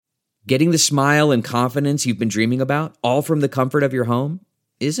Getting the smile and confidence you've been dreaming about, all from the comfort of your home,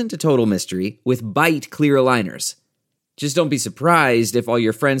 isn't a total mystery with Byte clear aligners. Just don't be surprised if all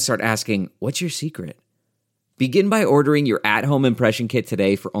your friends start asking, "What's your secret?" Begin by ordering your at-home impression kit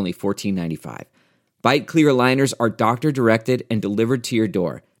today for only $14.95. Byte clear aligners are doctor-directed and delivered to your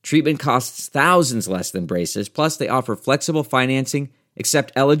door. Treatment costs thousands less than braces, plus they offer flexible financing,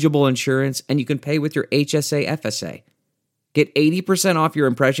 accept eligible insurance, and you can pay with your HSA FSA. Get 80% off your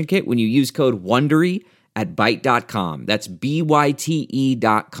impression kit when you use code WONDERY at Byte.com. That's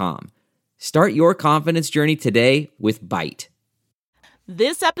BYTE.com. Start your confidence journey today with Byte.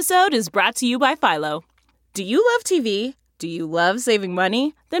 This episode is brought to you by Philo. Do you love TV? Do you love saving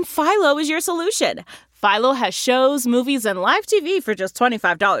money? Then Philo is your solution. Philo has shows, movies, and live TV for just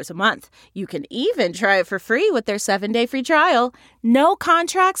 $25 a month. You can even try it for free with their 7-day free trial. No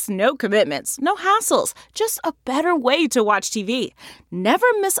contracts, no commitments, no hassles. Just a better way to watch TV. Never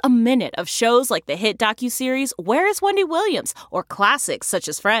miss a minute of shows like the hit docuseries Where is Wendy Williams? Or classics such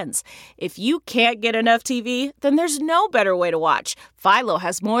as Friends. If you can't get enough TV, then there's no better way to watch. Philo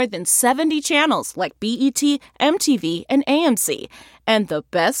has more than 70 channels like BET, MTV, and AMC. And the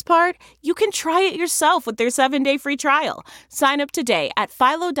best part? You can try it yourself with their 7-day free trial. Sign up today at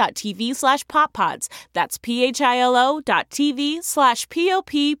philo.tv/poppods. That's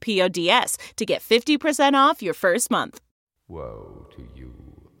philo.tv/poppods to get 50% off your first month. Woe to you,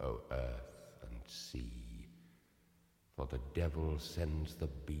 O earth and sea, for the devil sends the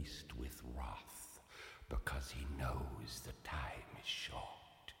beast with wrath, because he knows the time is short.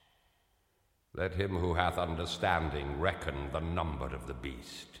 Let him who hath understanding reckon the number of the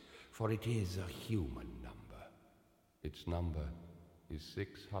beast, for it is a human number. Its number is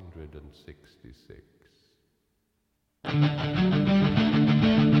 666. I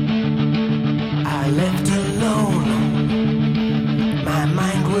left alone. My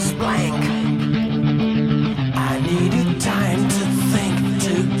mind was blank. I needed time to think,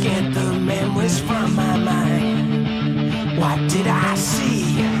 to get the memories from my mind. What did I see?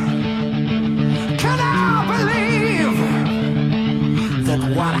 Can I believe that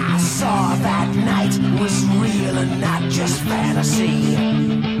what I saw that night was real and not just fantasy?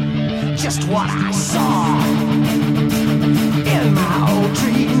 Just what I saw in my old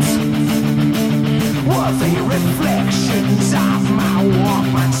dreams were the reflections of my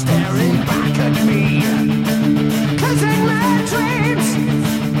Walkman staring back at me. 'Cause in my dreams,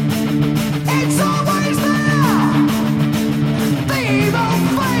 it's always there, the evil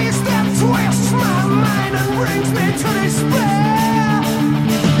face that twists my mind and brings me to despair.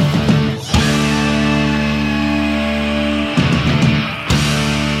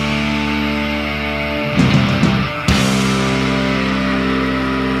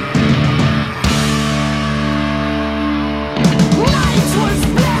 Night was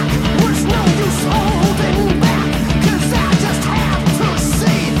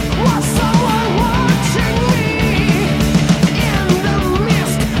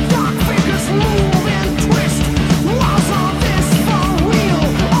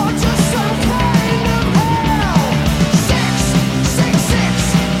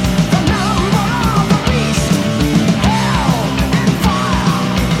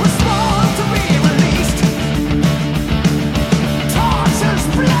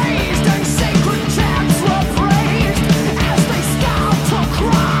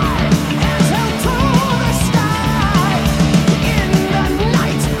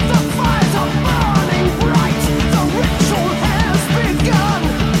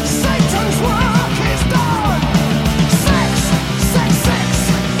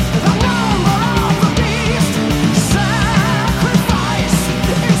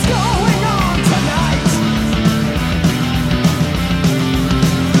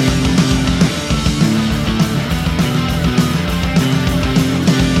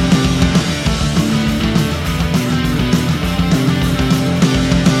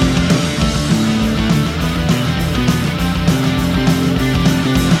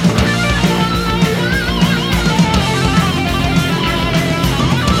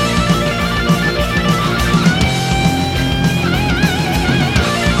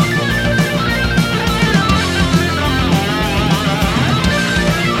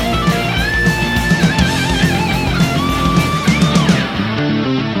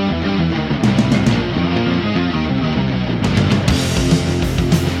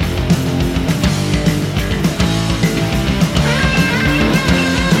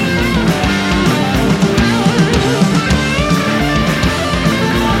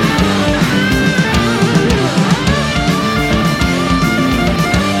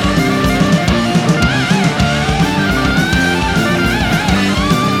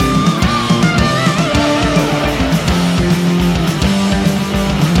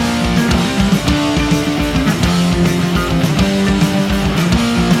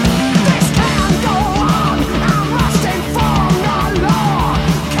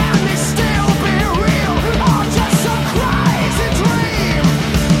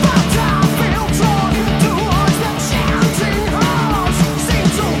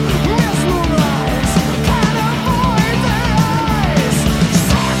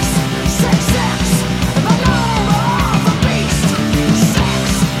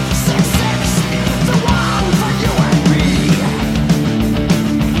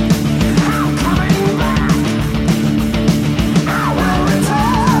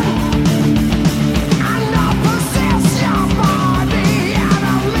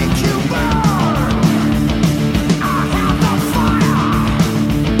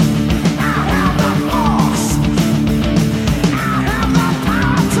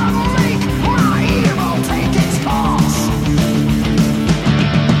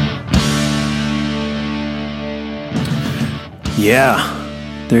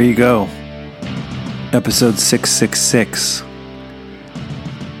Yeah, there you go. Episode 666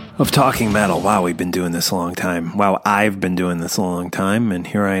 of Talking Metal. Wow, we've been doing this a long time. Wow, I've been doing this a long time, and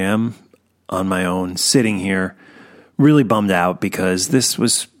here I am on my own, sitting here, really bummed out because this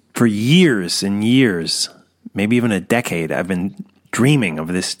was for years and years, maybe even a decade, I've been dreaming of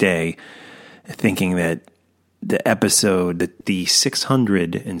this day, thinking that the episode, that the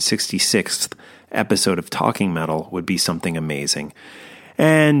 666th episode of Talking Metal would be something amazing.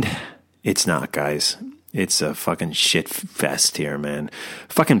 And it's not, guys. It's a fucking shit fest here, man.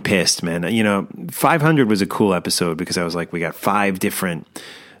 Fucking pissed, man. You know, 500 was a cool episode because I was like, we got 5 different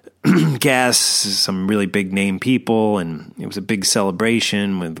guests, some really big name people, and it was a big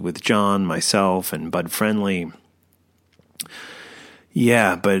celebration with John, myself, and Bud Friendly.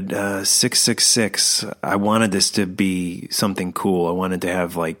 Yeah, but 666, I wanted this to be something cool. I wanted to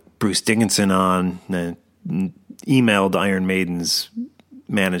have, like, Bruce Dickinson on, and emailed Iron Maiden's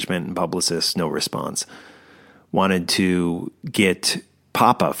management and publicist, no response. Wanted to get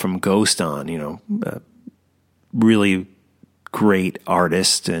Papa from Ghost on, you know, really great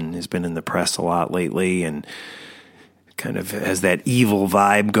artist and has been in the press a lot lately and kind of has that evil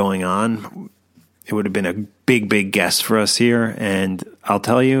vibe going on. It would have been a big, big guest for us here. And I'll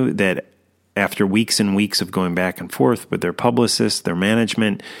tell you that after weeks and weeks of going back and forth with their publicist, their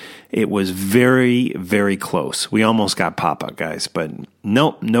management, it was very, very close. We almost got Papa, guys, but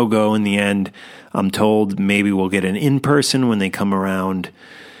nope, no go in the end. I'm told maybe we'll get an in-person when they come around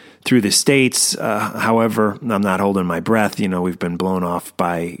through the States. However, I'm not holding my breath. You know, we've been blown off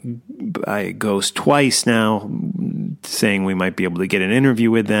by Ghost twice now, saying we might be able to get an interview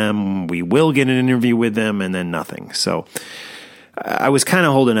with them. We will get an interview with them, and then nothing. So I was kind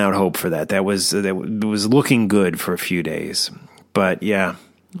of holding out hope for that. That was looking good for a few days. But yeah,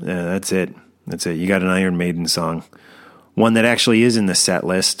 that's it. That's it. You got an Iron Maiden song. One that actually is in the set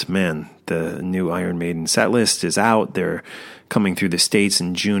list. Man, the new Iron Maiden set list is out. They're coming through the States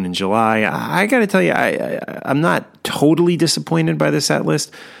in June and July. I got to tell you, I'm not totally disappointed by the set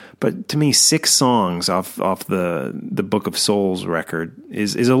list, but to me, 6 songs off the Book of Souls record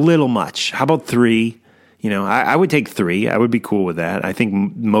is a little much. How about 3? You know, I would take 3. I would be cool with that. I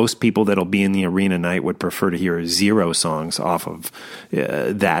think most people that'll be in the arena night would prefer to hear 0 songs off of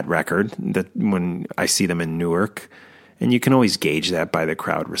that record that when I see them in Newark. And you can always gauge that by the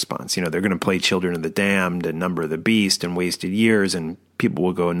crowd response. You know, they're going to play Children of the Damned and Number of the Beast and Wasted Years, and people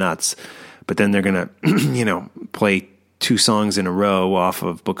will go nuts. But then they're going to, you know, play 2 songs in a row off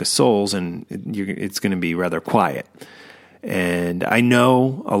of Book of Souls, and it's going to be rather quiet. And I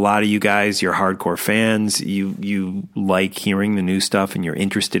know a lot of you guys, you're hardcore fans. You like hearing the new stuff and you're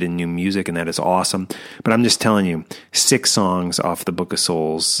interested in new music, and that is awesome. But I'm just telling you, 6 songs off the Book of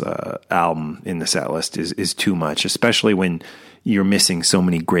Souls album in the set list is too much, especially when you're missing so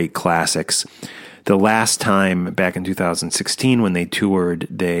many great classics. The last time, back in 2016, when they toured,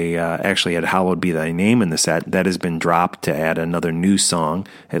 they actually had Hallowed Be Thy Name in the set. That has been dropped to add another new song,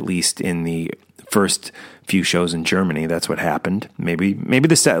 at least in the first few shows in Germany. That's what happened. Maybe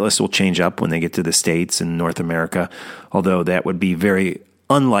the set list will change up when they get to the States and North America, although that would be very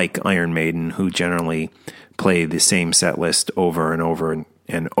unlike Iron Maiden, who generally play the same set list over and over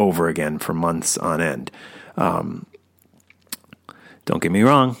and over again for months on end. Don't get me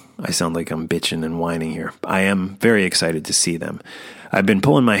wrong, I sound like I'm bitching and whining here. I am very excited to see them. I've been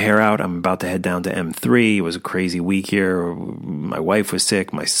pulling my hair out. I'm about to head down to M3. It was a crazy week here. My wife was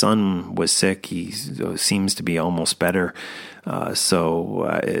sick. My son was sick. He seems to be almost better. So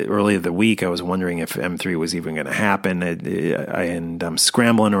earlier the week, I was wondering if M3 was even going to happen. And I'm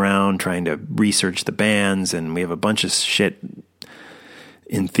scrambling around trying to research the bands, and we have a bunch of shit,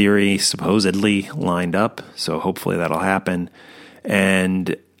 in theory, supposedly lined up. So hopefully that'll happen.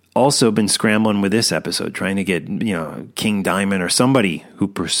 And also been scrambling with this episode, trying to get, you know, King Diamond or somebody who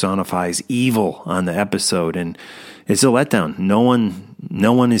personifies evil on the episode. And it's a letdown. No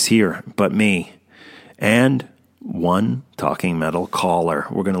one is here but me and one Talking Metal caller.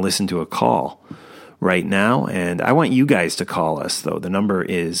 We're going to listen to a call right now. And I want you guys to call us, though. The number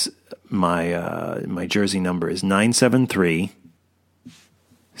is, my Jersey number is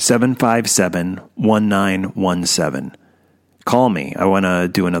 973-757-1917. Call me. I want to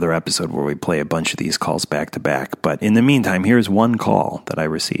do another episode where we play a bunch of these calls back to back. But in the meantime, here's one call that I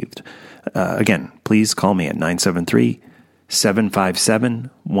received. Again, please call me at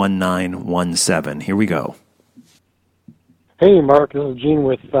 973-757-1917. Here we go. Hey, Mark. This is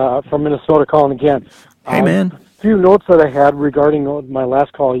Gene from Minnesota calling again. Hey, man. A few notes that I had regarding my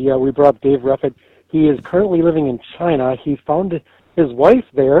last call. Yeah, we brought up Dave Reffitt. He is currently living in China. He found his wife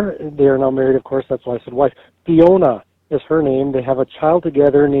there. They are now married, of course. That's why I said wife. Fiona is her name. They have a child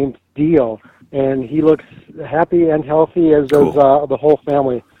together named Dio, and he looks happy and healthy, as Cool. does the whole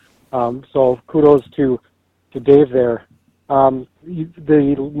family. So kudos to Dave there.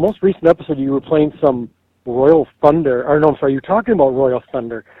 The most recent episode, you were playing some Royal Thunder, or no, I'm sorry, you were talking about Royal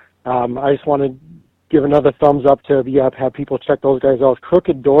Thunder. I just want to give another thumbs up to have people check those guys out.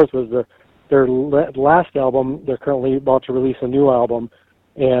 Crooked Doors was their last album. They're currently about to release a new album,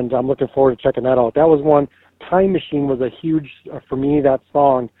 and I'm looking forward to checking that out. That was one. Time Machine was a huge, for me, that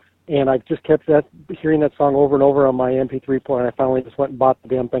song, and I just kept hearing that song over and over on my MP3 player, and I finally just went and bought the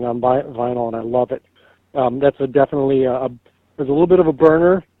damn thing on vinyl, and I love it. That's definitely there's a little bit of a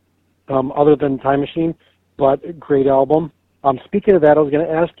burner, other than Time Machine, but a great album. Speaking of that, I was going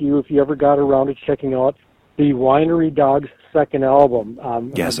to ask you if you ever got around to checking out the Winery Dogs' second album.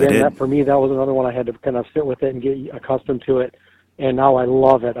 Yes, again, I did. For me, that was another one I had to kind of sit with it and get accustomed to it, and now I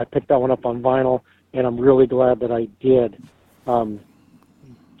love it. I picked that one up on vinyl, and I'm really glad that I did.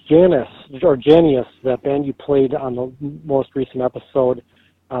 Janius, that band you played on the most recent episode,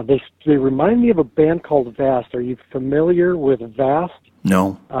 they remind me of a band called Vast. Are you familiar with Vast?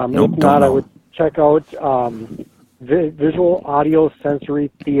 No. Nope, If don't not, know. I would check out Visual Audio Sensory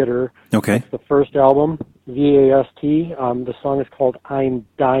Theater. Okay. It's the first album, VAST. The song is called I'm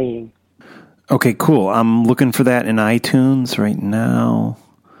Dying. Okay, cool. I'm looking for that in iTunes right now.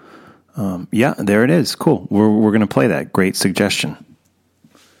 Yeah, there it is. Cool. We're going to play that. Great suggestion.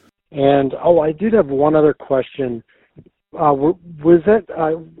 And, I did have one other question. Were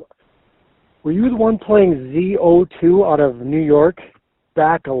you the one playing ZO2 out of New York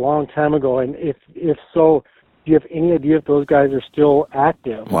back a long time ago? And if so, do you have any idea if those guys are still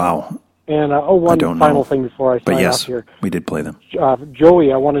active? Wow. And I one don't final know. thing before I But sign yes, off here. we did play them.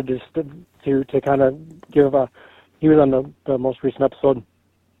 Joey, I wanted to kind of give he was on the most recent episode.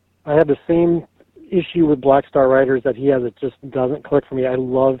 I had the same issue with Black Star Riders that he has. It just doesn't click for me. I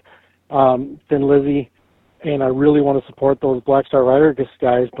love Thin Lizzy, and I really want to support those Black Star Rider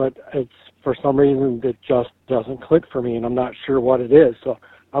guys, but it's for some reason it just doesn't click for me, and I'm not sure what it is. So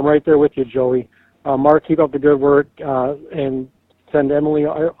I'm right there with you, Joey. Mark, keep up the good work, and send Emily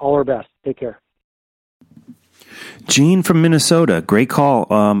all her best. Take care. Gene from Minnesota, great call.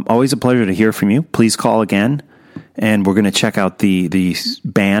 Always a pleasure to hear from you. Please call again, and we're going to check out the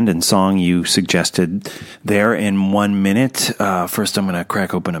band and song you suggested there in 1 minute. First, I'm going to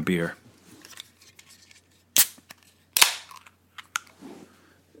crack open a beer.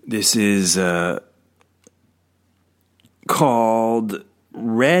 This is called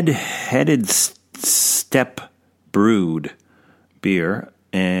Red-Headed Step Brewed beer,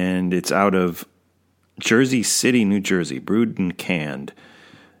 and it's out of Jersey City, New Jersey, brewed and canned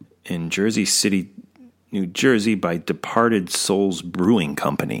in Jersey City, New Jersey by Departed Souls Brewing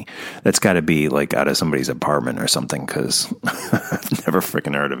Company. That's got to be like out of somebody's apartment or something, because I've never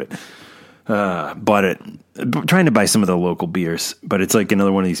freaking heard of it. Bought it, trying to buy some of the local beers, but it's like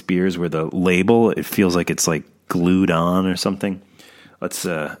another one of these beers where the label, it feels like it's like glued on or something. Let's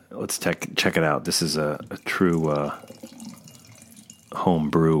check it out. This is a true home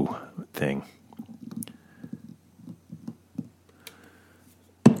brew thing.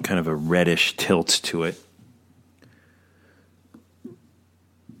 Kind of a reddish tilt to it.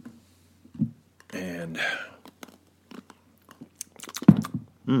 And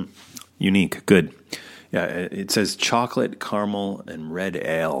unique, good. Yeah, it says chocolate, caramel, and red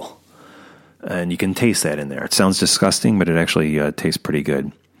ale. And you can taste that in there. It sounds disgusting, but it actually tastes pretty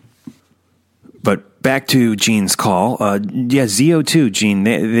good. But back to Gene's call. ZO2, Gene,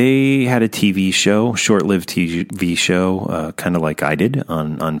 they had a TV show, short-lived TV show, kind of like I did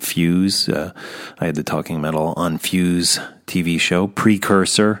on Fuse. I had the Talking Metal on Fuse TV show.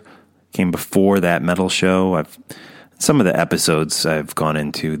 Precursor came before that metal show. Some of the episodes I've gone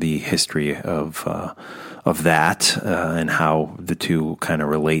into the history of that and how the two kind of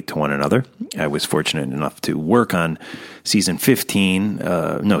relate to one another. I was fortunate enough to work on season 14,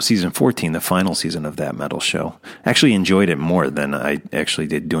 the final season of that metal show. Actually enjoyed it more than I actually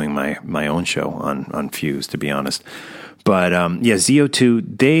did doing my own show on Fuse, to be honest. But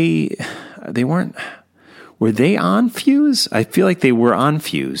ZO2, they weren't. Were they on Fuse? I feel like they were on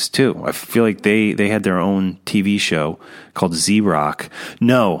Fuse, too. I feel like they had their own TV show called Z-Rock.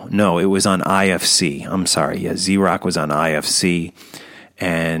 No, it was on IFC. I'm sorry. Yeah, Z-Rock was on IFC,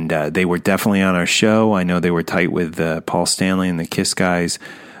 and they were definitely on our show. I know they were tight with Paul Stanley and the Kiss guys,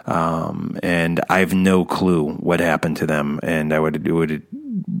 and I have no clue what happened to them, and the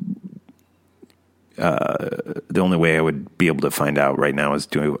only way I would be able to find out right now is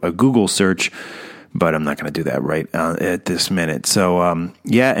do a Google search. but I'm not going to do that right at this minute. So,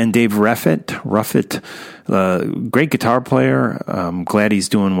 and Dave Ruffett, great guitar player. Glad he's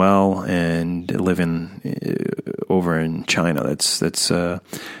doing well and living over in China.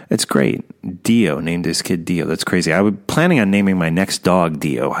 That's great. Dio, named his kid Dio. That's crazy. I was planning on naming my next dog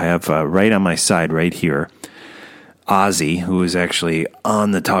Dio. I have right on my side right here Ozzy, who was actually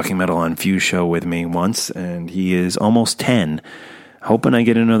on the Talking Metal on Fuse show with me once, and he is almost 10. Hoping I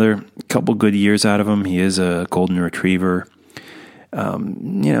get another couple good years out of him. He is a golden retriever.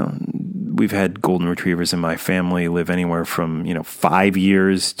 We've had golden retrievers in my family live anywhere from 5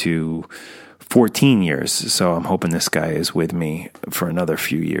 years to 14 years. So I'm hoping this guy is with me for another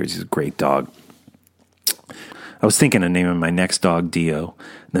few years. He's a great dog. I was thinking of naming my next dog Dio.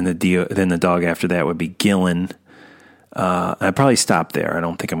 Then the dog after that would be Gillen. I'd probably stop there. I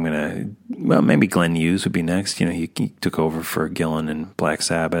don't think I'm going to... Well, maybe Glenn Hughes would be next. He took over for Gillen and Black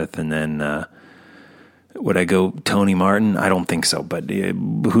Sabbath. And then would I go Tony Martin? I don't think so, but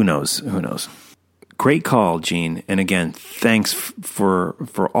who knows? Who knows? Great call, Gene. And again, thanks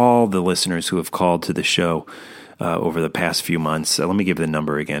for all the listeners who have called to the show over the past few months. Let me give the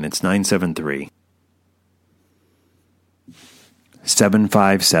number again. It's 973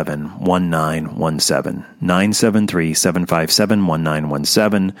 757-1917,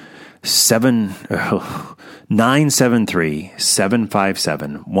 973-757-1917,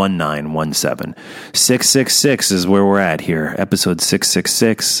 973-757-1917. 666 is where we're at here. Episode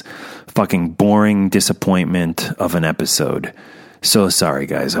 666. Fucking boring disappointment of an episode. So sorry,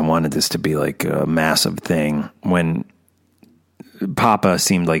 guys. I wanted this to be like a massive thing. When Papa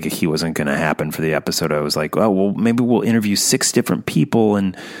seemed like he wasn't going to happen for the episode, I was like, oh, well, maybe we'll interview 6 different people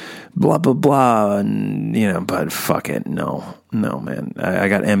and blah, blah, blah. And, but fuck it. No, man. I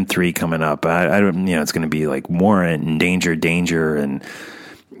got M3 coming up. I don't, it's going to be like Warrant and Danger and,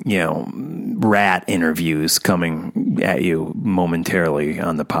 rat interviews coming at you momentarily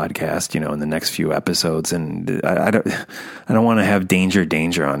on the podcast, in the next few episodes. And I don't want to have Danger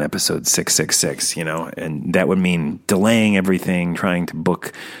on episode 666, and that would mean delaying everything, trying to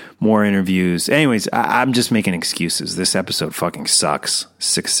book more interviews. Anyways, I'm just making excuses. This episode fucking sucks.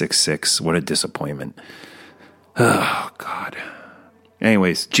 666. What a disappointment. Oh, God.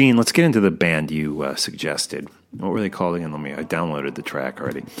 Anyways, Gene, let's get into the band you suggested. What were they called again? I downloaded the track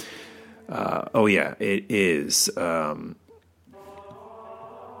already. It is I'm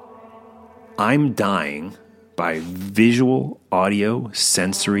Dying by Visual Audio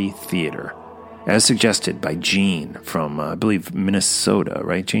Sensory Theater, as suggested by Gene from, I believe, Minnesota,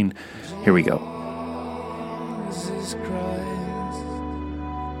 right, Gene? Here we go. Jesus Christ,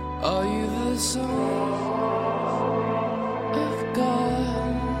 are you the Son of God?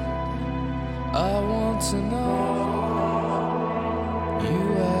 I want to know.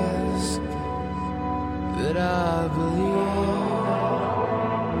 You ask that I believe.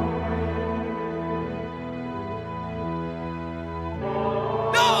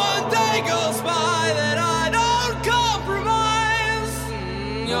 No one day goes by that I don't compromise.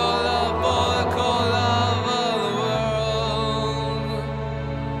 Your love for the cold love of the world.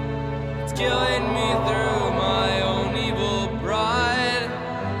 It's killing me through my own evil pride.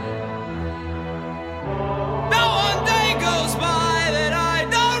 No one day goes by that I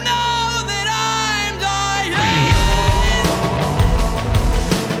don't know that I'm dying.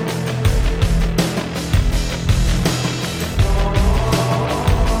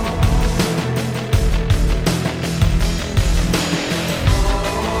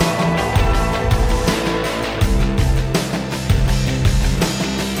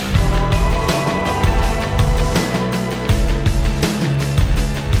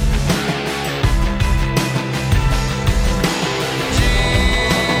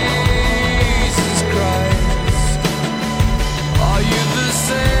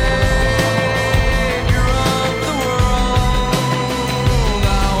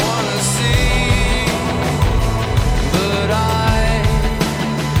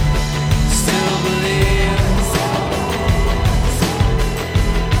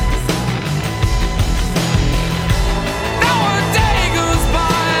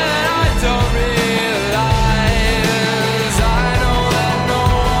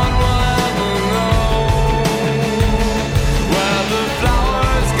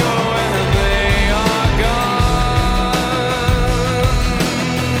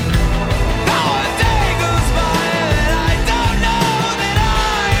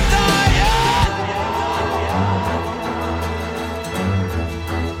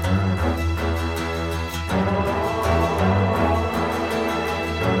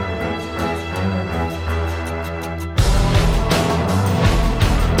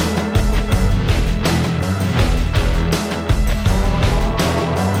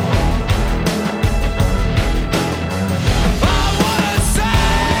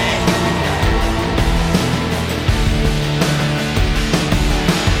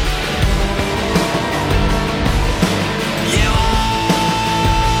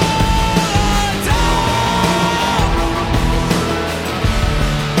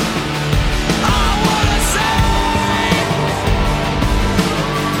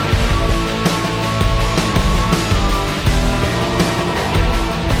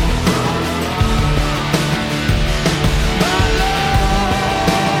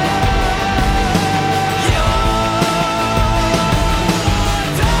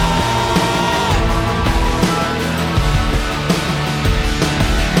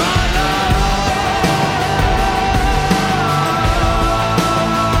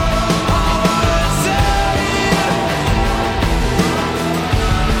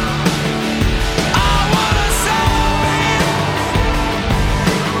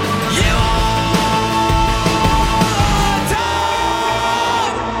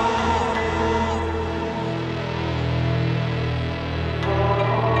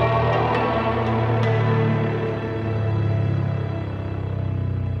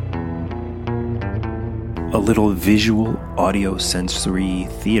 little visual audio sensory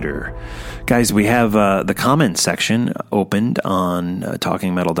theater. Guys, we have the comments section opened on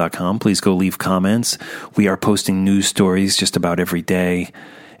talkingmetal.com. Please go leave comments. We are posting news stories just about every day,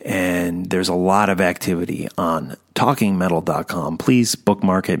 and there's a lot of activity on talkingmetal.com. Please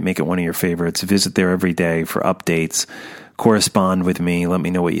bookmark it, make it one of your favorites. Visit there every day for updates. Correspond with me. Let me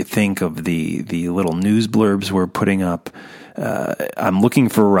know what you think of the little news blurbs we're putting up. I'm looking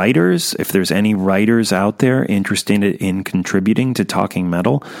for writers. If there's any writers out there interested in contributing to Talking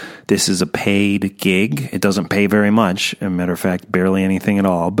Metal, this is a paid gig. It doesn't pay very much. As a matter of fact, barely anything at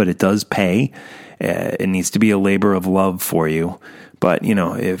all, but it does pay. It needs to be a labor of love for you. But, you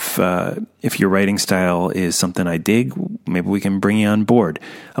know, if your writing style is something I dig, maybe we can bring you on board.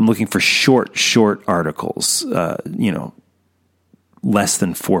 I'm looking for short articles, less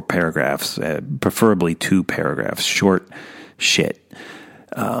than 4 paragraphs, preferably 2 paragraphs, short shit,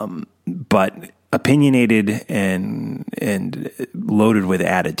 but opinionated and loaded with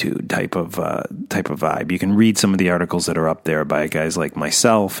attitude type of vibe. You can read some of the articles that are up there by guys like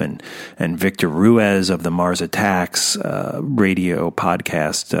myself and Victor Ruiz of the Mars Attacks radio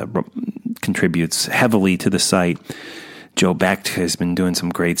podcast contributes heavily to the site. Joe Becht has been doing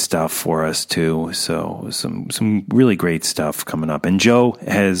some great stuff for us too, so some really great stuff coming up. And Joe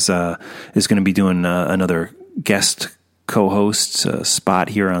is going to be doing another guest co-host spot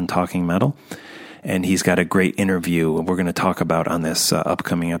here on Talking Metal, and he's got a great interview we're going to talk about on this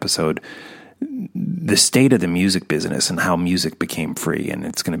upcoming episode, the state of the music business and how music became free, and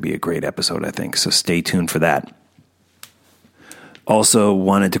it's going to be a great episode, I think, so stay tuned for that. Also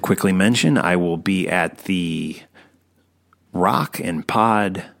wanted to quickly mention I will be at the Rock and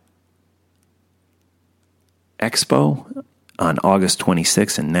Pod Expo on August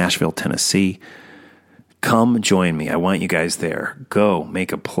 26th in Nashville, Tennessee. Come join me. I want you guys there. Go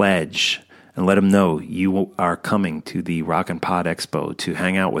make a pledge and let them know you are coming to the Rock and Pod Expo to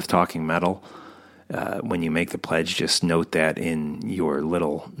hang out with Talking Metal. When you make the pledge, just note that in your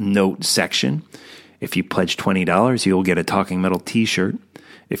little note section. If you pledge $20, you'll get a Talking Metal t-shirt.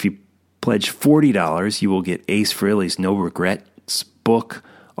 If you pledge $40, you will get Ace Frehley's No Regrets book,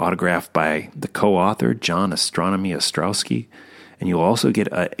 autographed by the co-author, John Astronomy Ostrowski. And you'll also get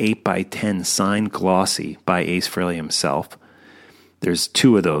an 8x10 signed glossy by Ace Frehley himself. There's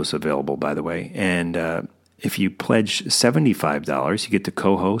 2 of those available, by the way. And if you pledge $75, you get to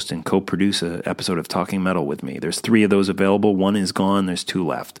co-host and co-produce an episode of Talking Metal with me. There's 3 of those available. 1 is gone. There's 2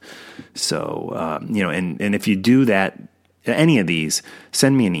 left. So, and if you do that, any of these,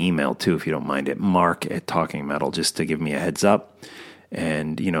 send me an email too, if you don't mind it, mark@talkingmetal, just to give me a heads up.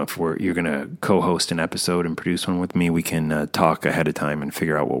 And, if you're going to co-host an episode and produce one with me, we can talk ahead of time and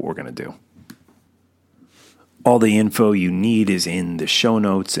figure out what we're going to do. All the info you need is in the show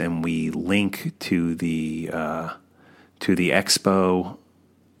notes, and we link to the expo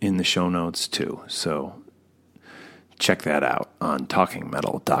in the show notes too. So check that out on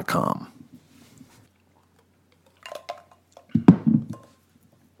talkingmetal.com.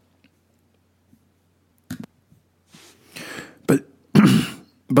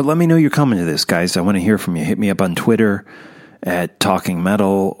 But let me know you're coming to this, guys. I want to hear from you. Hit me up on Twitter at Talking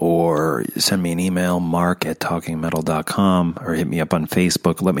Metal, or send me an email, mark@talkingmetal.com, or hit me up on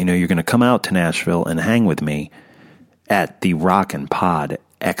Facebook. Let me know you're going to come out to Nashville and hang with me at the Rock and Pod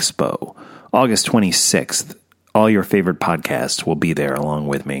Expo, August 26th. All your favorite podcasts will be there along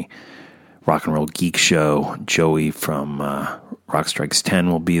with me. Rock and Roll Geek Show, Joey from Rock Strikes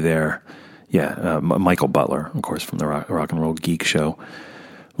 10 will be there. Yeah, Michael Butler, of course, from the Rock and Roll Geek Show.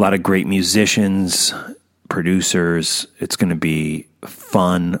 A lot of great musicians, producers. It's going to be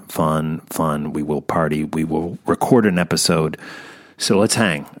fun. We will party. We will record an episode. So let's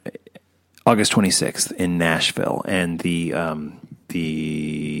hang. August 26th in Nashville. And the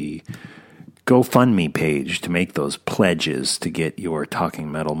GoFundMe page to make those pledges to get your Talking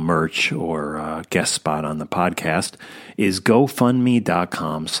Metal merch or guest spot on the podcast is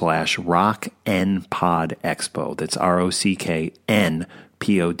gofundme.com/rocknpodexpo. That's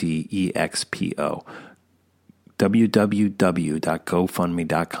ROCKNPODEXPO.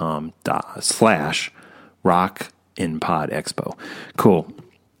 www.gofundme.com/rockinpodexpo. Cool.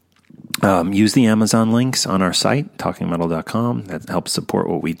 Use the Amazon links on our site, talkingmetal.com. That helps support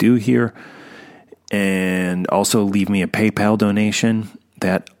what we do here. And also leave me a PayPal donation.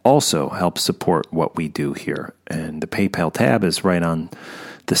 That also helps support what we do here. And the PayPal tab is right on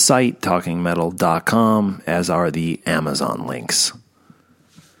the site, talkingmetal.com, as are the Amazon links.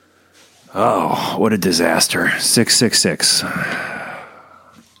 Oh, what a disaster. 666.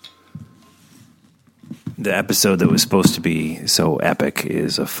 The episode that was supposed to be so epic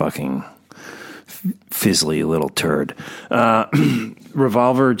is a fucking fizzly little turd.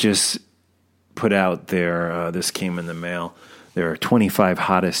 Revolver just put out their, this came in the mail, there are 25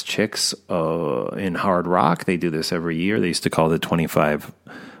 hottest chicks in hard rock. They do this every year. They used to call it the 25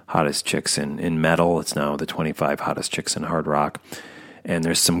 hottest chicks in metal. It's now the 25 hottest chicks in hard rock. And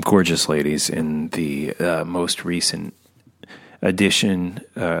there's some gorgeous ladies in the most recent edition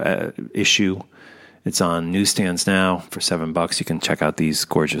issue. It's on newsstands now for $7. You can check out these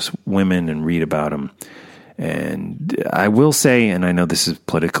gorgeous women and read about them. And I will say, and I know this is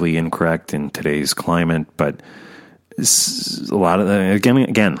politically incorrect in today's climate, but a lot of a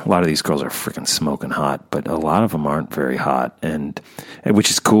lot of these girls are freaking smoking hot, but a lot of them aren't very hot, and which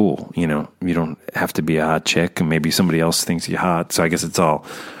is cool. You know, you don't have to be a hot chick, and maybe somebody else thinks you're hot. So I guess it's all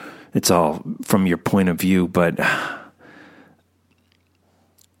from your point of view, but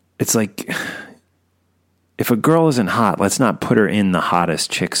it's like, if a girl isn't hot, let's not put her in the hottest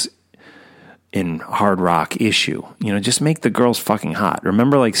chicks in hard rock issue. You know, just make the girls fucking hot.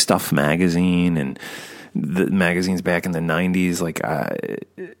 Remember, like, Stuff Magazine and the magazines back in the 90s, like,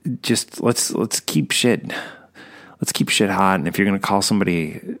 just let's keep shit hot. And if you're going to call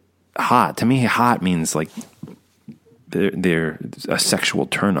somebody hot, to me, hot means like they're a sexual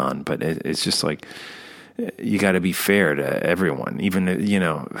turn on, but it's just like, you got to be fair to everyone, even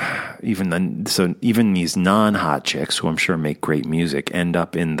these non-hot chicks, who I'm sure make great music, end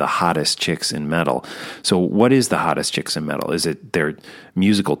up in the hottest chicks in metal. So what is the hottest chicks in metal? Is it their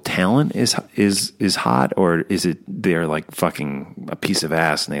musical talent is hot, or is it they're like fucking a piece of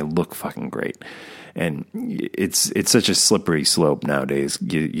ass and they look fucking great? And it's such a slippery slope nowadays.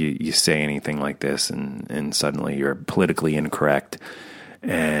 You say anything like this and suddenly you're politically incorrect.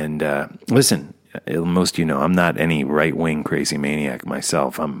 And listen, most I'm not any right-wing crazy maniac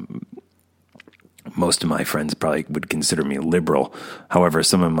myself. Most of my friends probably would consider me liberal. However,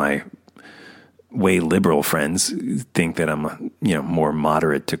 some of my way liberal friends think that I'm more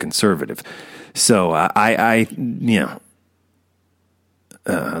moderate to conservative. So I'm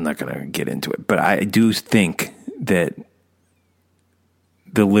not going to get into it, but I do think that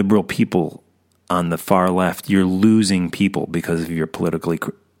the liberal people on the far left, you're losing people because of your politically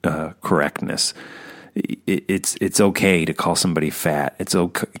correctness. It's okay to call somebody fat. It's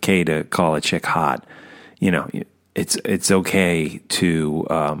okay to call a chick hot. It's okay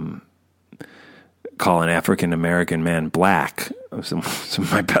to call an African American man black. Some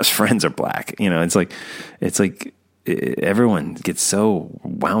of my best friends are black. It's like everyone gets so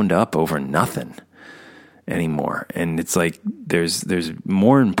wound up over nothing anymore, and it's like there's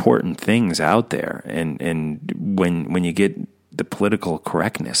more important things out there, and when you get the political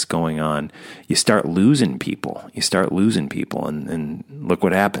correctness going on, you start losing people. And look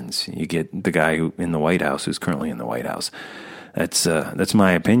what happens. You get the guy in the White House who's currently in the White House. That's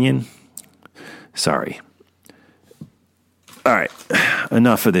my opinion. Sorry. All right,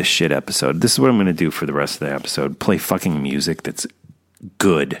 enough of this shit episode. This is what I'm going to do for the rest of the episode. Play fucking music that's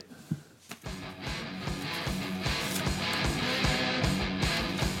good.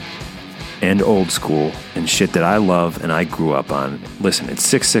 And old school and shit that I love and I grew up on. Listen, it's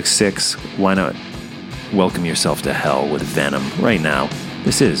 666. Why not welcome yourself to hell with Venom right now?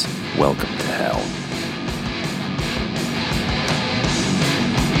 This is Welcome to Hell.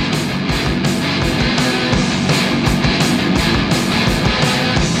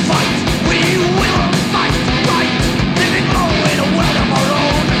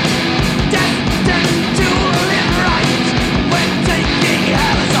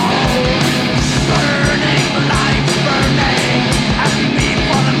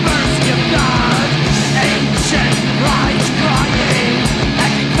 Crying,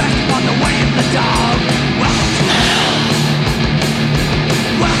 acting fast on the way of the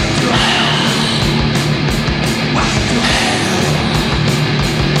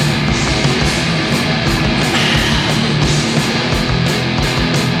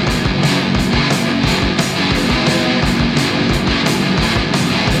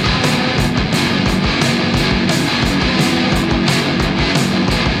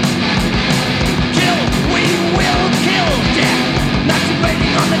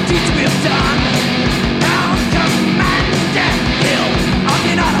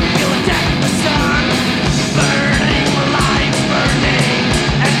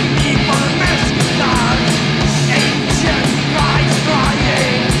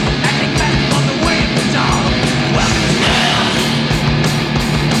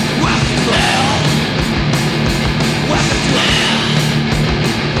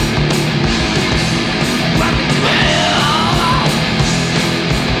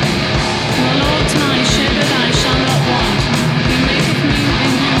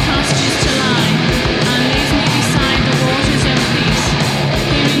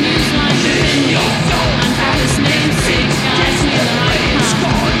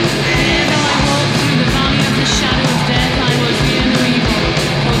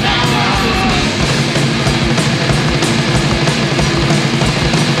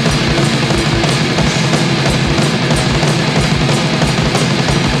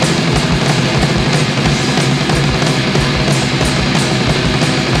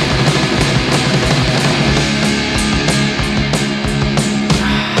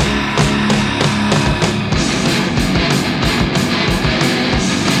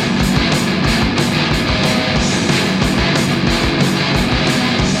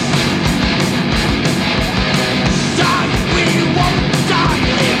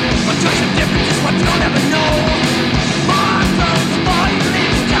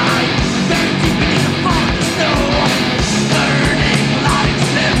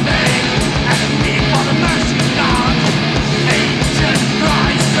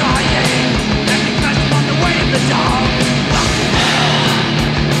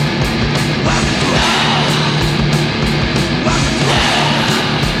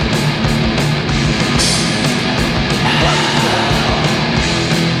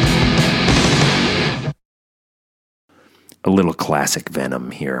a little classic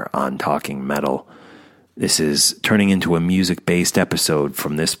Venom here on Talking Metal. This is turning into a music-based episode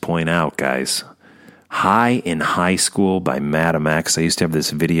from this point out, guys. High in High School by Madam X. I used to have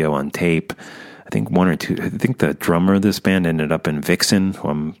this video on tape. I think one or two. I think the drummer of this band ended up in Vixen, who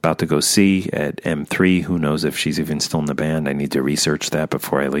I'm about to go see at M3. Who knows if she's even still in the band? I need to research that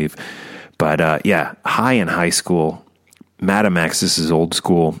before I leave. But yeah, High in High School. Madam X, this is old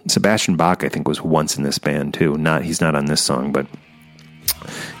school. Sebastian Bach, I think, was once in this band too. He's not on this song, but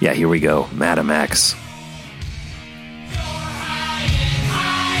yeah, here we go. Madam X.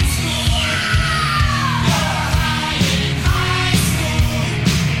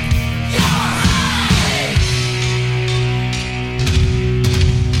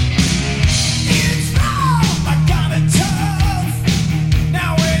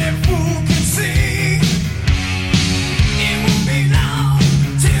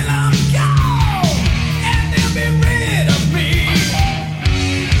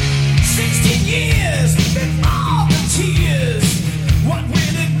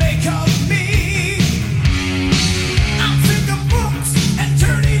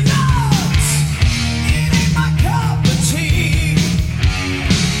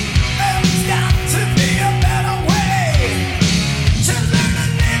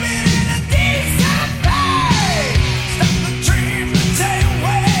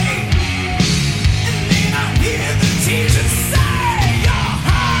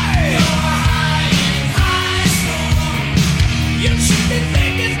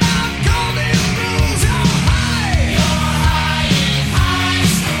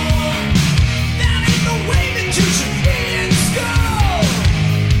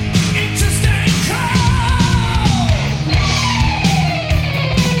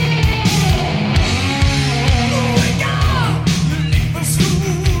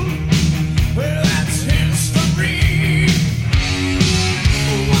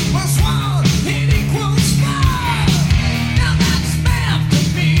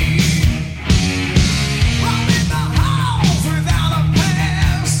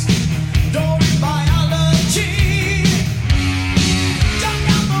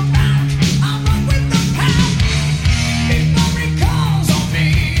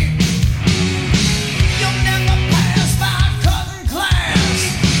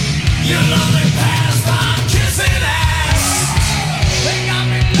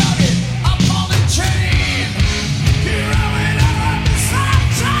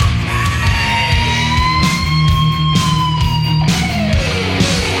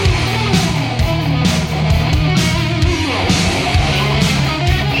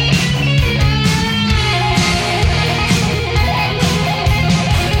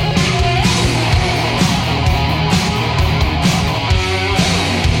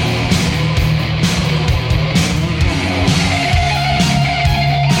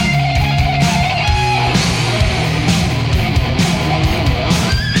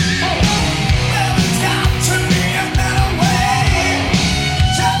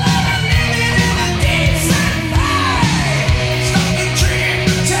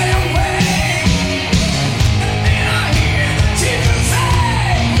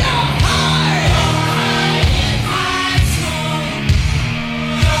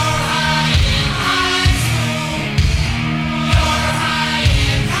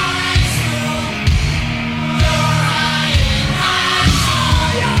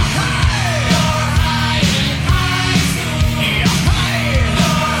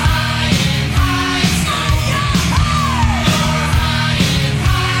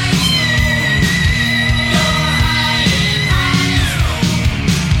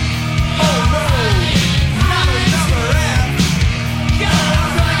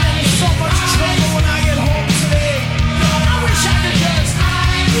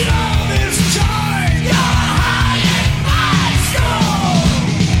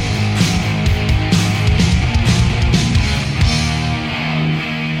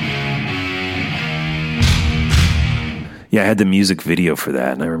 Yeah, I had the music video for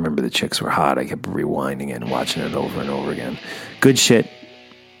that, and I remember the chicks were hot. I kept rewinding it and watching it over and over again. Good shit.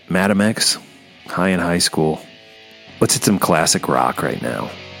 Madam X, High in High School. Let's hit some classic rock right now.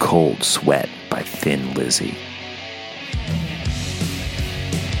 Cold Sweat by Thin Lizzy.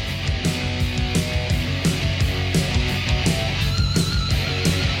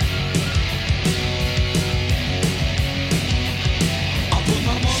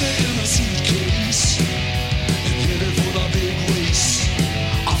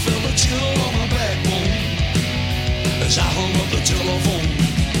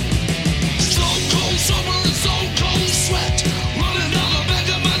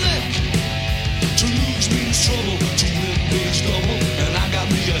 Trouble to win.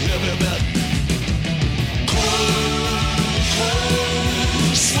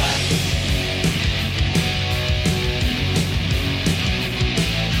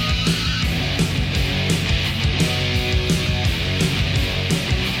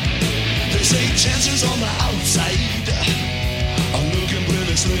 chances on the outside are looking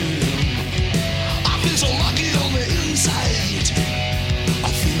pretty slim. I feel so lucky on the inside. I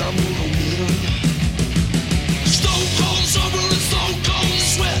feel I'm gonna win. Stone cold summer and stone cold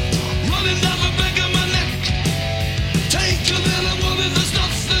sweat running down the back of my neck. Take a little money, there's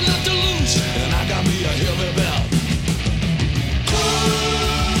nothing left to lose, and I got me a heavy belt. Cold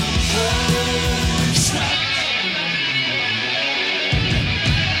sweat.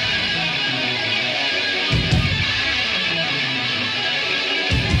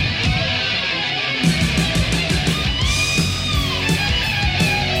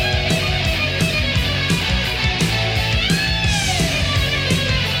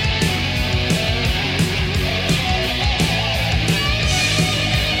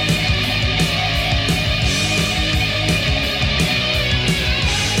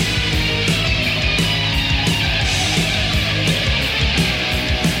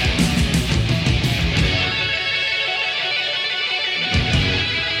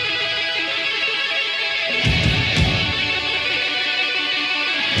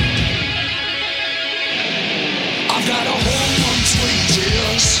 I've got a whole month's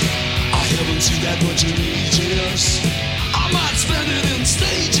wages. I haven't seen that much in ages. I might spend it in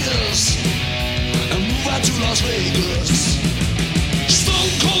stages and move out to Las Vegas.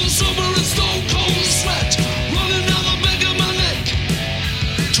 Stone cold summer and stone cold sweat running down the back of my neck.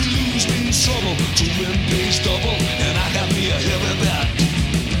 To lose means trouble, to win pays double, and I got me a heavy bet.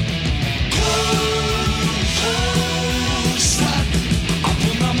 Cold sweat. I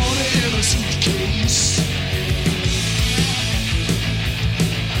put my money in a suitcase.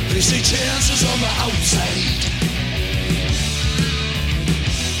 They say chances on the outside.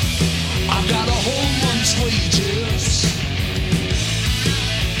 I've got a whole month's wages.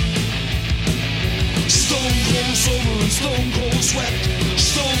 Stone cold summer and stone cold sweat.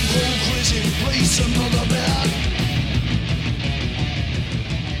 Stone cold crazy, place another bet.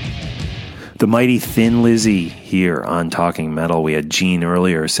 The mighty Thin Lizzy here on Talking Metal. We had Gene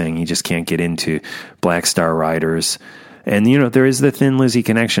earlier saying he just can't get into Black Star Riders. And, you know, there is the Thin Lizzy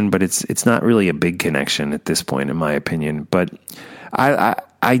connection, but it's not really a big connection at this point, in my opinion. But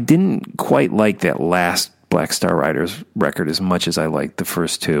I didn't quite like that last Black Star Riders record as much as I liked the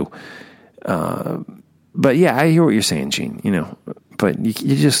first two. But yeah, I hear what you're saying, Gene, you know. But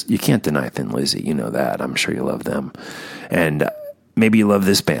you can't deny Thin Lizzy, you know that. I'm sure you love them. And maybe you love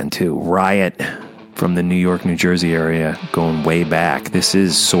this band too, Riot, from the New York, New Jersey area, going way back. This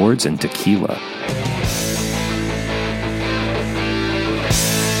is Swords and Tequila.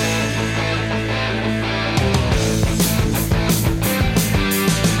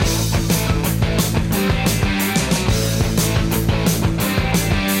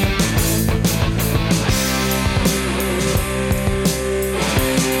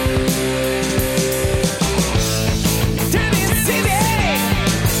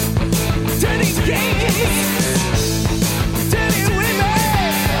 Dirty women,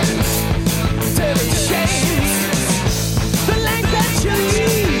 dirty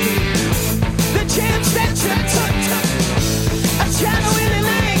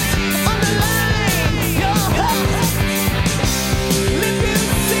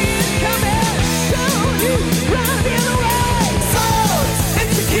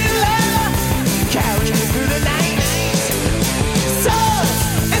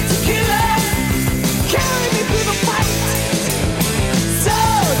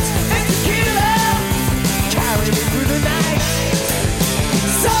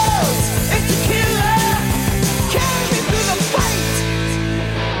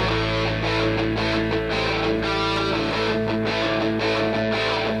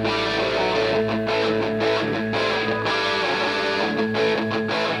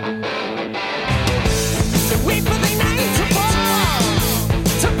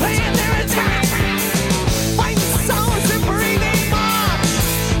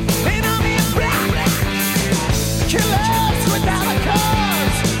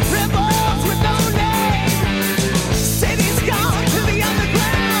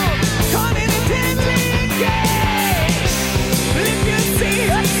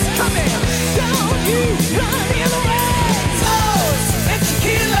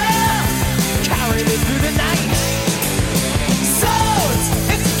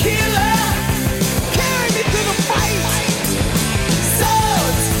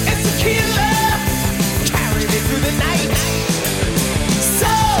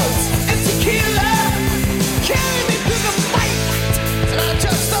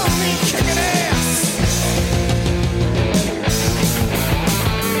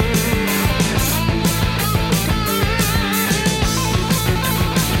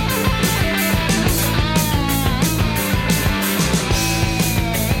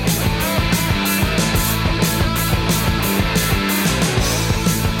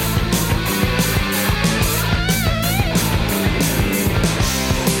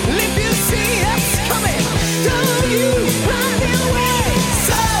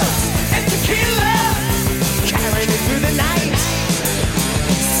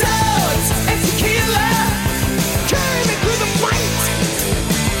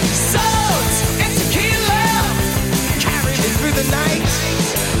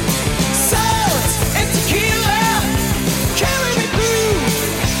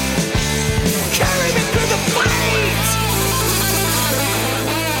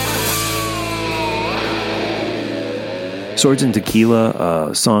Swords and Tequila,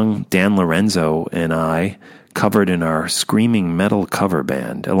 a song Dan Lorenzo and I covered in our Screaming Metal cover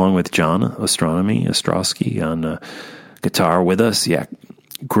band, along with John Ostrowski on guitar with us. Yeah,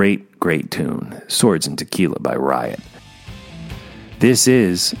 great tune. Swords and Tequila by Riot. This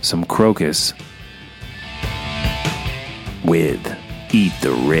is some Crocus with Eat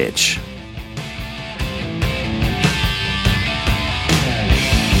the Rich.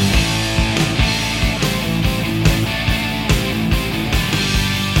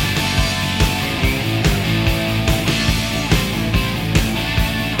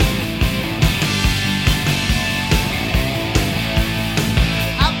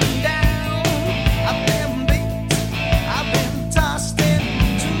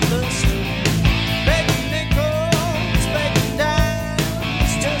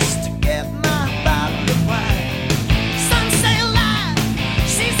 Just to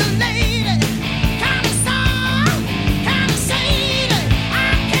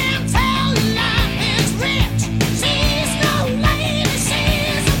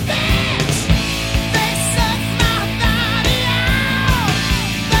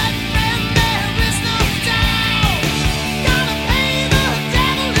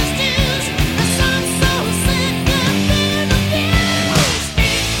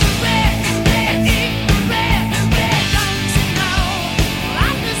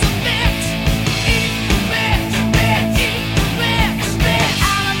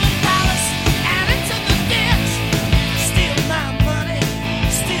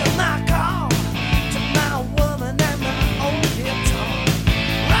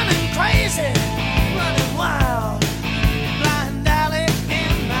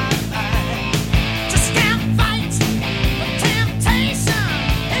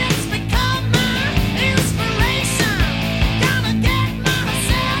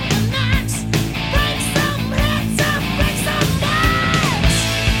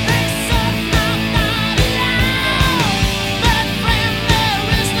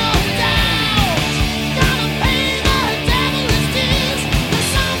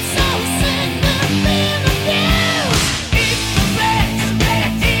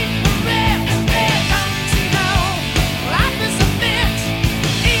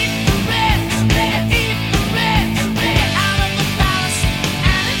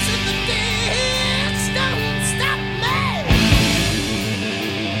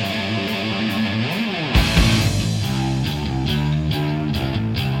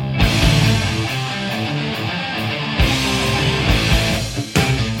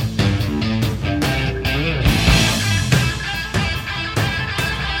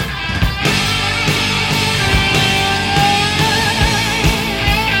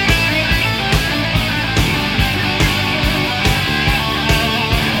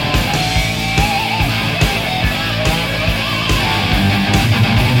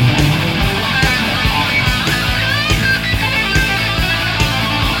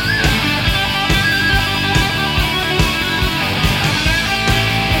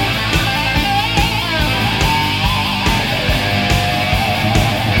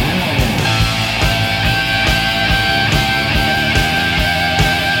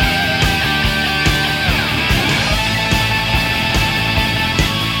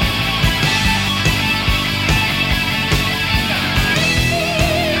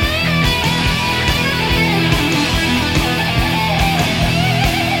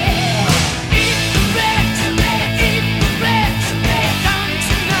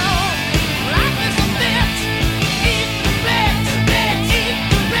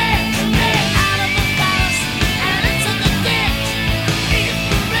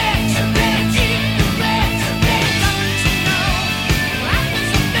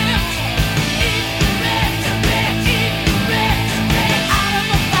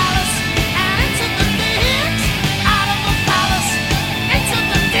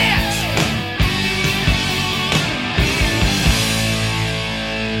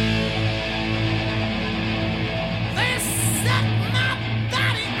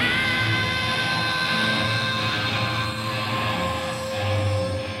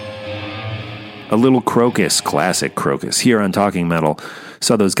A little Crocus, classic Crocus, here on Talking Metal.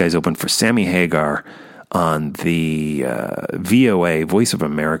 Saw those guys open for Sammy Hagar on the VOA, Voice of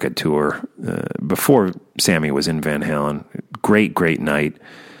America tour, before Sammy was in Van Halen. Great night.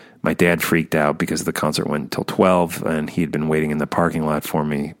 My dad freaked out because the concert went until 12, and he had been waiting in the parking lot for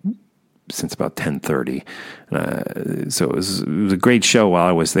me since about 10:30. So it was a great show while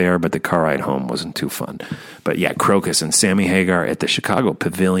I was there, but the car ride home wasn't too fun. But yeah, Crocus and Sammy Hagar at the Chicago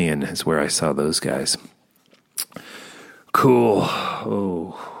Pavilion is where I saw those guys. Cool.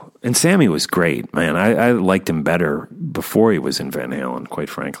 Oh, And Sammy was great, man. I liked him better before he was in Van Halen, quite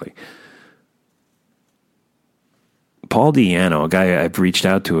frankly. Paul Di'Anno, a guy I've reached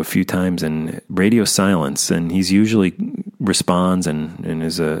out to a few times in radio silence, and he's usually responds and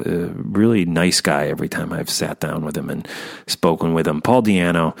is a really nice guy every time I've sat down with him and spoken with him. Paul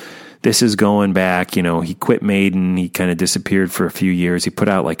Di'Anno, this is going back, he quit Maiden, he kind of disappeared for a few years. He put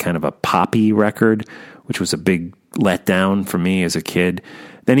out like kind of a poppy record, which was a big letdown for me as a kid.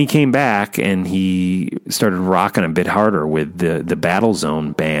 Then he came back and he started rocking a bit harder with the Battle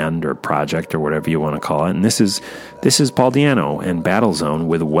Zone band or project or whatever you want to call it. And this is Paul Di'Anno and Battle Zone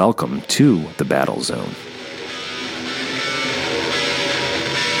with Welcome to the Battle Zone.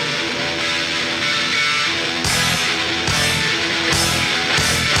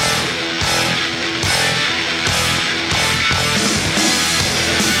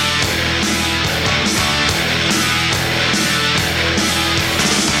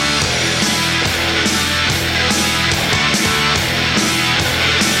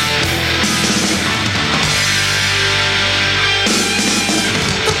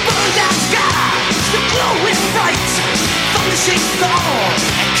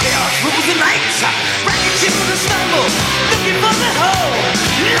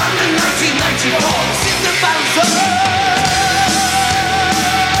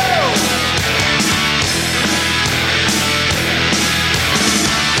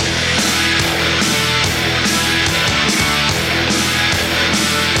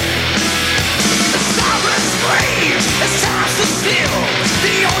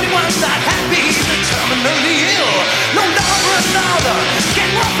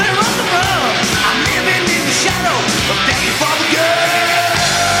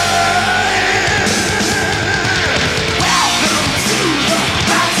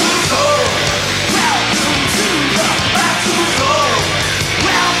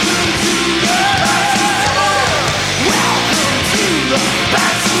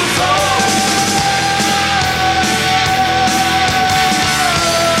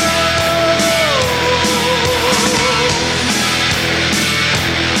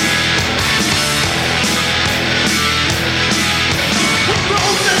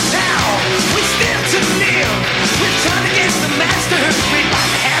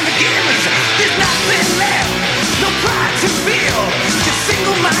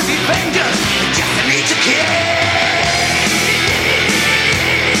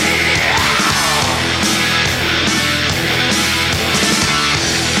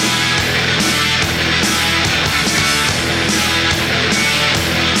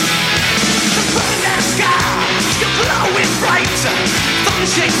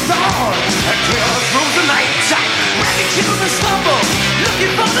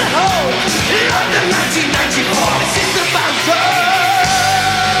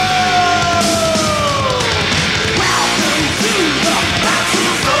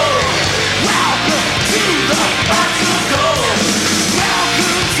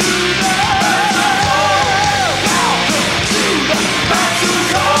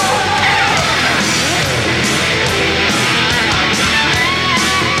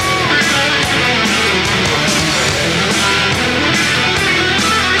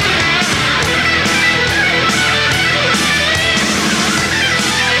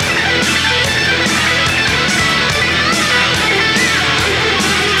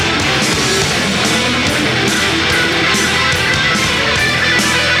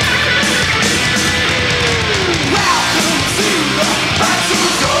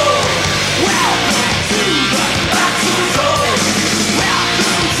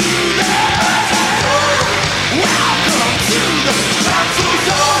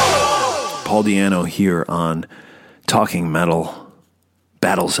 Paul Di'Anno here on Talking Metal,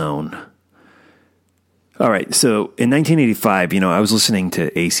 Battle Zone. All right, so in 1985, I was listening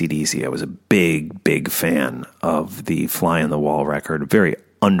to AC/DC. I was a big, big fan of the Fly on the Wall record, a very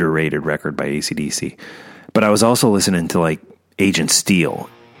underrated record by AC/DC. But I was also listening to, like, Agent Steel.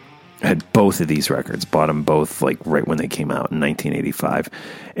 I had both of these records, bought them both, like, right when they came out in 1985.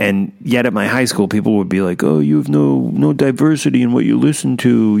 And yet at my high school, people would be like, oh, you have no diversity in what you listen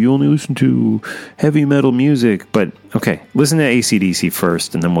to. You only listen to heavy metal music. But, okay, listen to AC/DC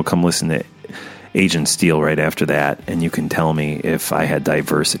first, and then we'll come listen to Agent Steel right after that, and you can tell me if I had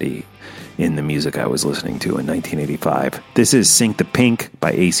diversity in the music I was listening to in 1985. This is Sink the Pink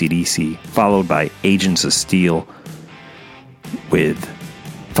by AC/DC, followed by Agents of Steel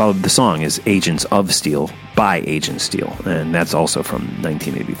the song is Agents of Steel by Agent Steel, and that's also from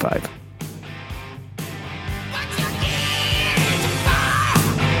 1985.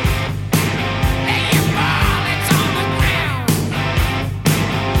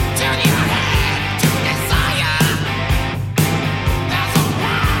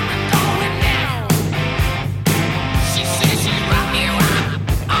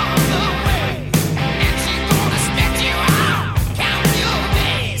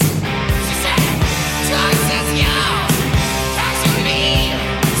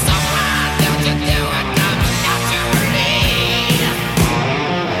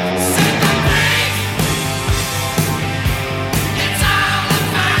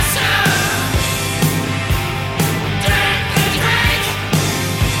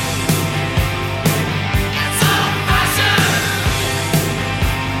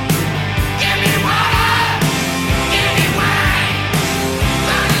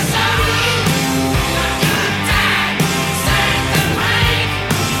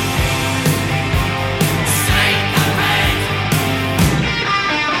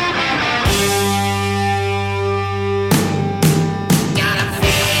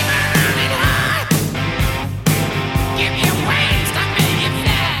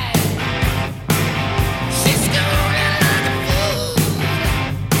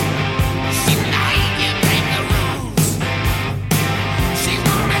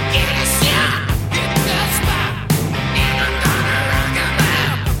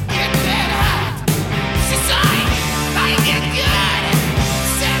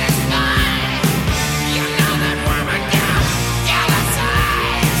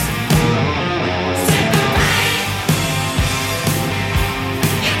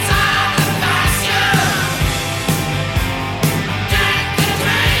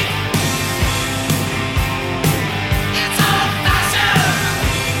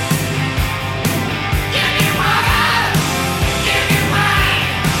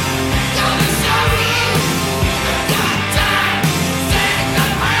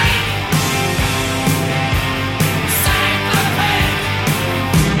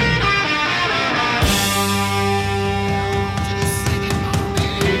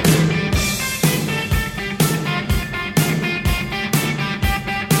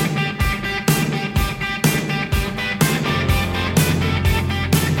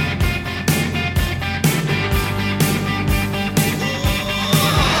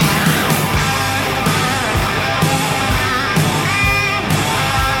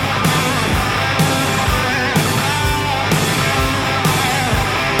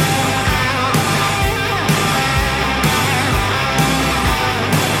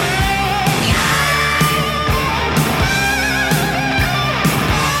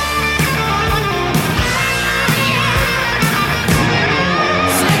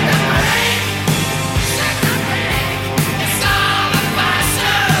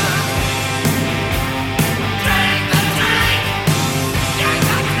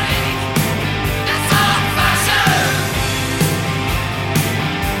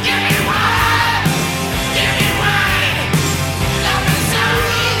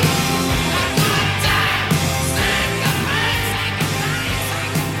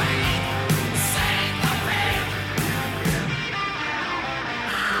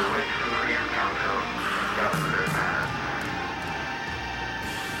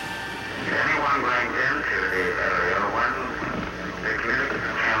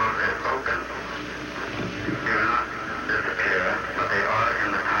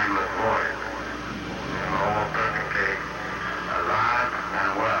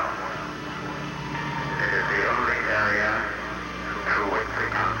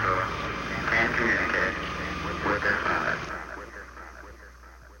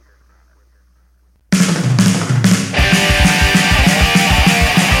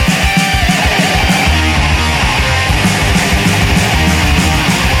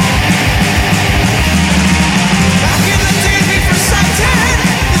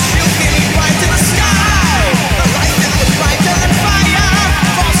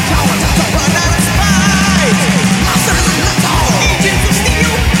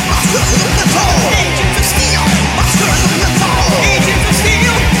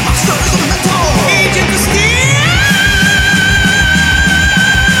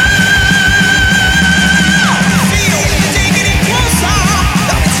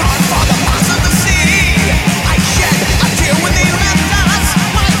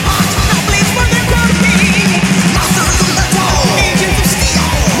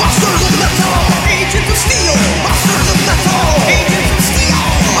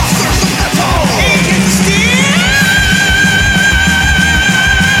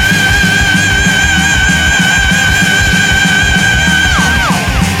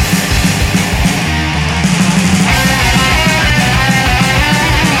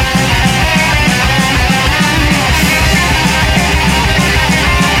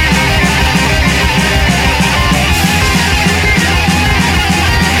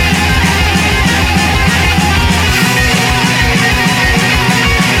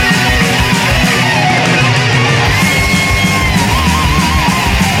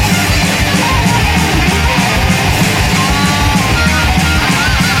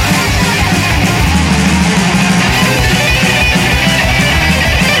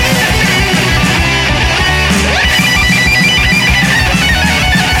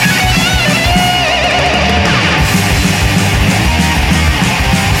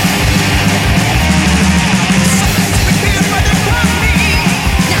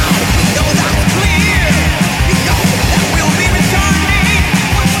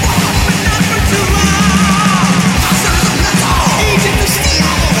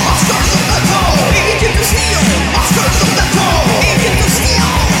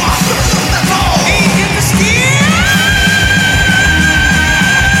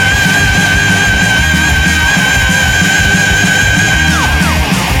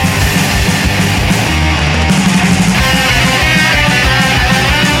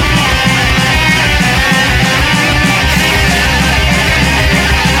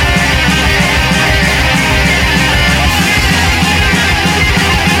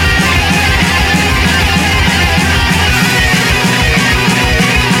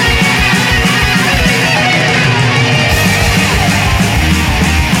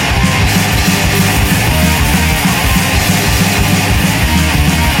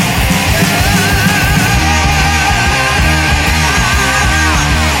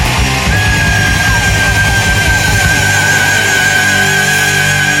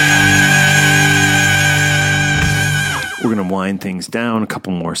 wind things down, a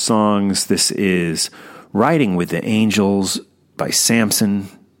couple more songs. This is Riding with the Angels by Samson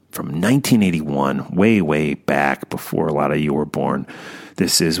from 1981, way, way back before a lot of you were born.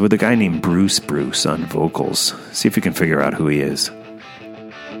 This is with a guy named Bruce on vocals. See if you can figure out who he is.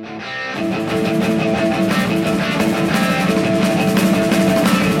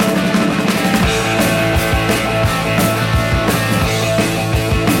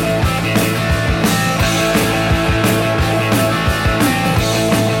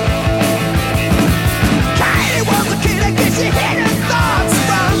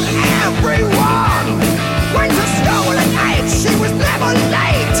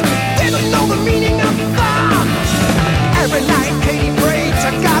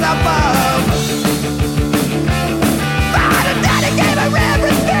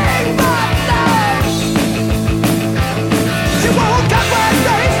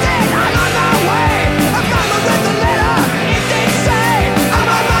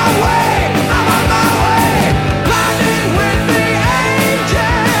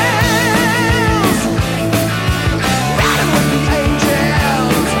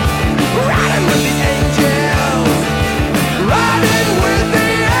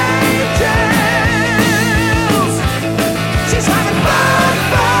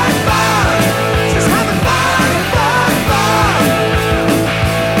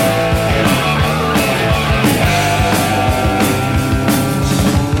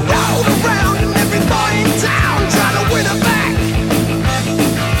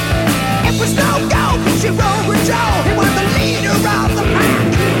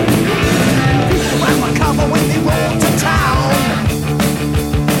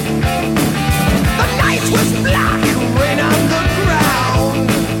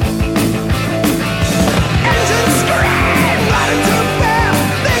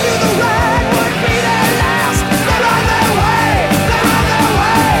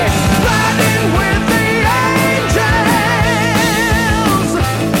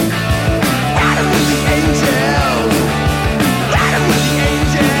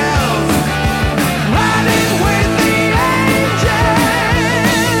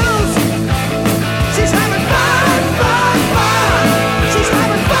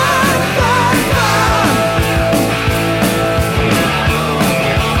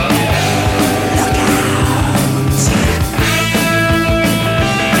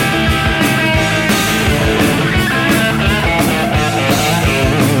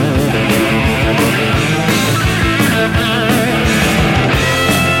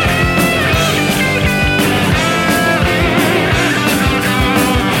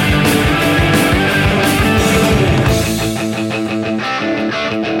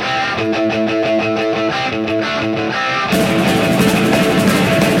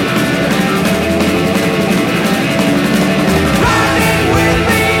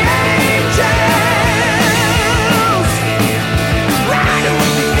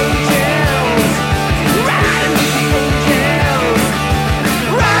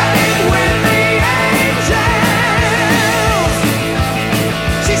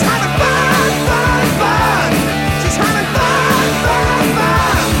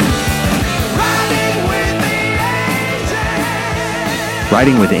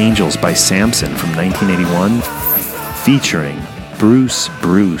 Riding with Angels by Samson from 1981, featuring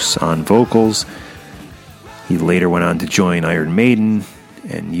Bruce on vocals. He later went on to join Iron Maiden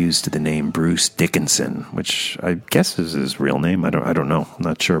and used the name Bruce Dickinson, which I guess is his real name. I don't know. I'm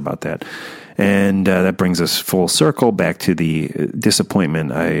not sure about that. And that brings us full circle back to the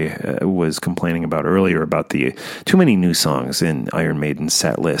disappointment I was complaining about earlier about the too many new songs in Iron Maiden's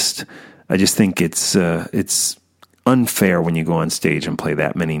set list. I just think it's unfair when you go on stage and play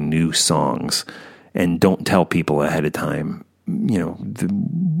that many new songs and don't tell people ahead of time,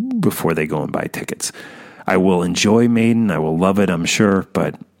 before they go and buy tickets. I will enjoy Maiden. I will love it, I'm sure.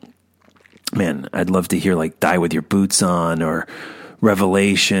 But, man, I'd love to hear, like, Die With Your Boots On or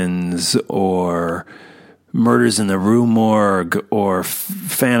Revelations or Murders in the Rue Morgue or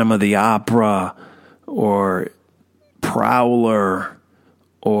Phantom of the Opera or Prowler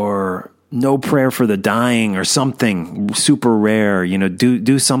or No Prayer for the Dying or something super rare.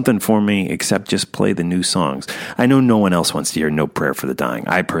 Do something for me except just play the new songs. I know no one else wants to hear No Prayer for the Dying.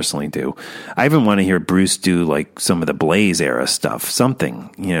 I personally do. I even want to hear Bruce do like some of the Blaze era stuff, something,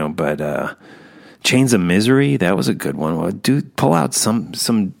 but Chains of Misery, that was a good one. Dude, pull out some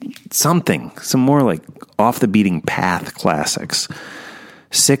more like off the beating path classics.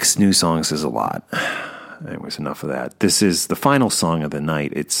 6 new songs is a lot. Anyways, enough of that. This is the final song of the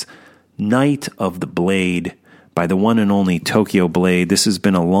night. It's Night of the Blade by the one and only Tokyo Blade. This has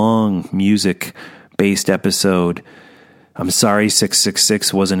been a long music-based episode. I'm sorry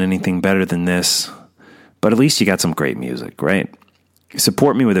 666 wasn't anything better than this, but at least you got some great music, right?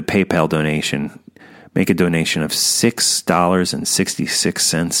 Support me with a PayPal donation. Make a donation of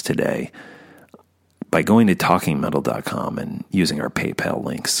 $6.66 today by going to talkingmetal.com and using our PayPal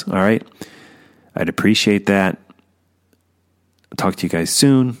links. All right? I'd appreciate that. I'll talk to you guys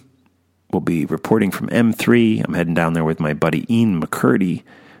soon. We'll be reporting from M3. I'm heading down there with my buddy Ian McCurdy,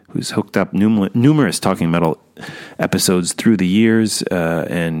 who's hooked up numerous Talking Metal episodes through the years.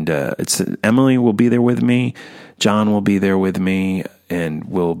 It's Emily will be there with me. John will be there with me. And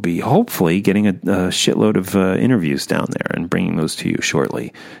we'll be hopefully getting a shitload of interviews down there and bringing those to you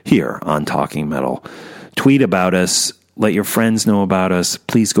shortly here on Talking Metal. Tweet about us. Let your friends know about us.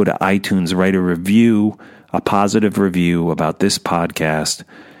 Please go to iTunes, write a review, a positive review about this podcast.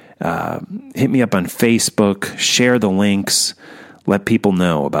 Hit me up on Facebook. Share the links. Let people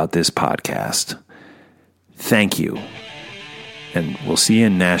know about this podcast. Thank you. And we'll see you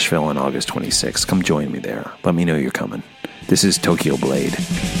in Nashville on August 26th. Come join me there. Let me know you're coming. This is Tokyo Blade.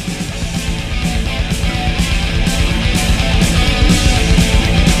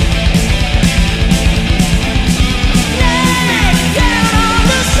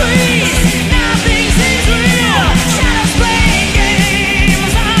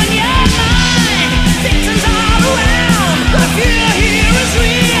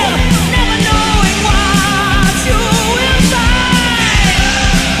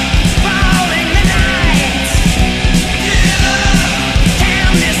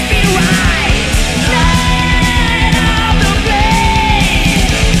 This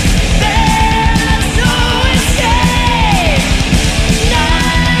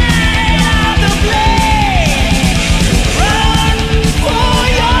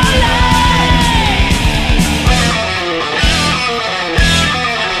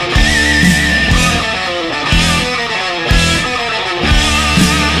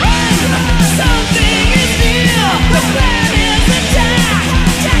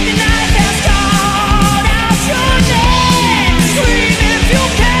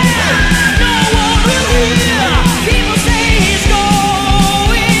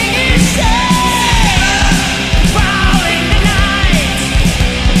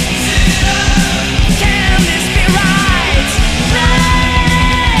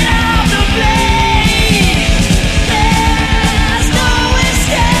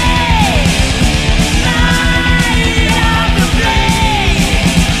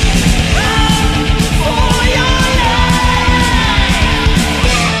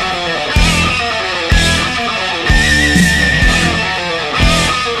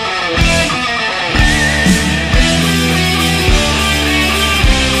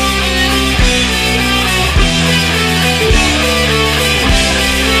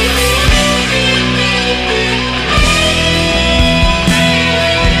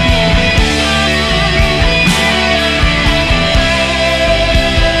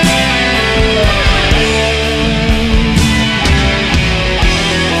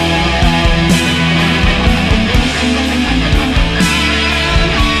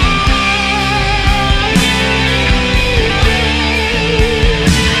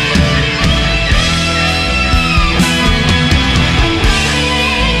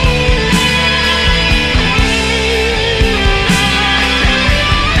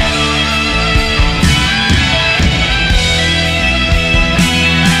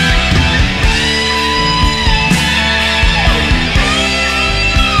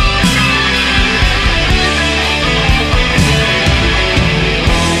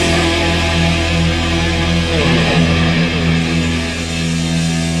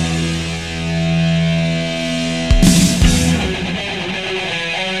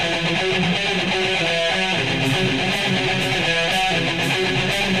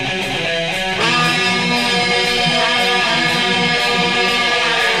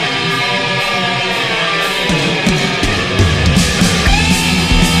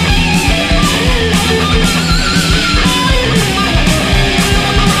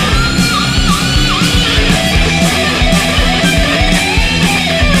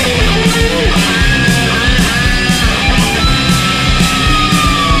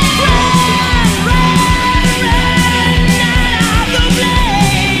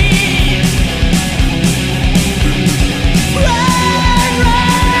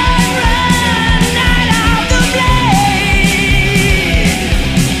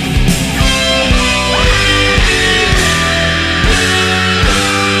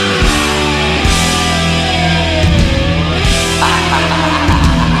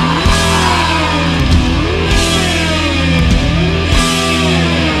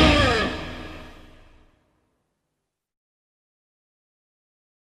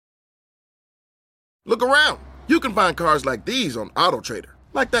Look around. You can find cars like these on AutoTrader,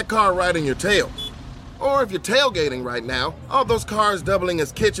 like that car riding your tail. Or if you're tailgating right now, all those cars doubling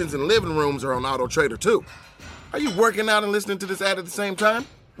as kitchens and living rooms are on AutoTrader too. Are you working out and listening to this ad at the same time?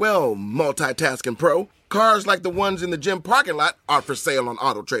 Well, multitasking pro, cars like the ones in the gym parking lot are for sale on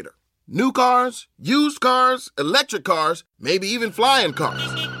AutoTrader. New cars, used cars, electric cars, maybe even flying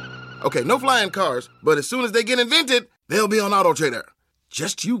cars. Okay, no flying cars, but as soon as they get invented, they'll be on AutoTrader.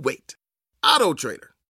 Just you wait. AutoTrader.